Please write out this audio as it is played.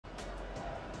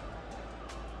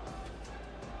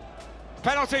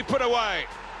Penalty put away.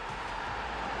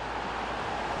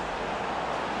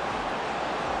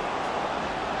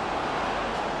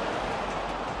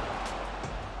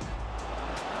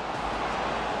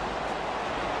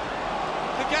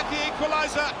 To get the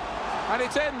equaliser. And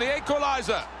it's in, the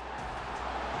equaliser.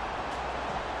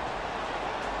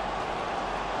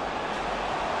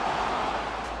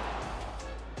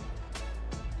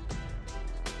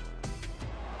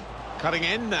 Cutting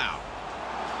in now.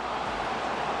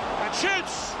 And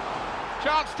shoots!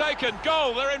 Chance taken,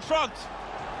 goal, they're in front.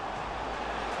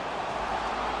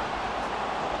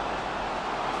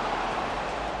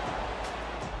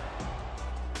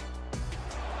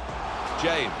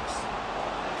 James.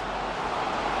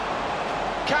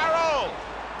 Carroll!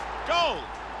 Goal!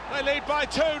 They lead by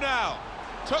 2 now.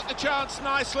 Took the chance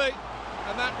nicely,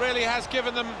 and that really has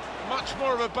given them much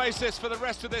more of a basis for the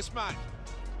rest of this match.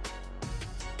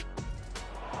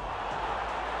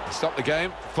 Stop the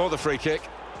game for the free kick.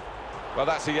 Well,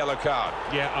 that's a yellow card.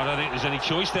 Yeah, I don't think there's any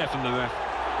choice there from the ref.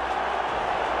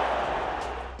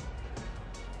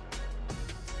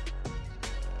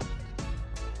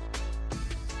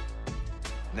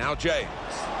 Now James.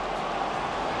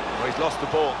 Oh, he's lost the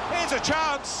ball. Here's a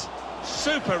chance.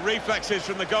 Super reflexes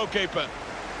from the goalkeeper.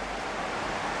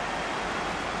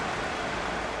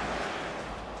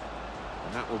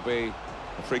 And that will be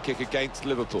a free kick against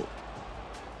Liverpool.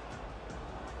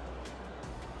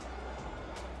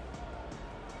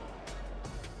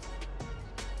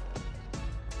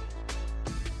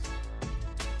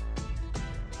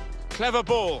 Clever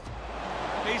ball.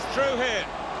 He's through here.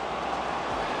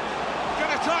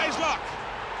 Gonna try his luck.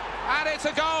 And it's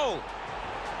a goal.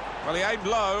 Well, he aimed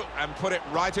low and put it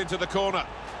right into the corner.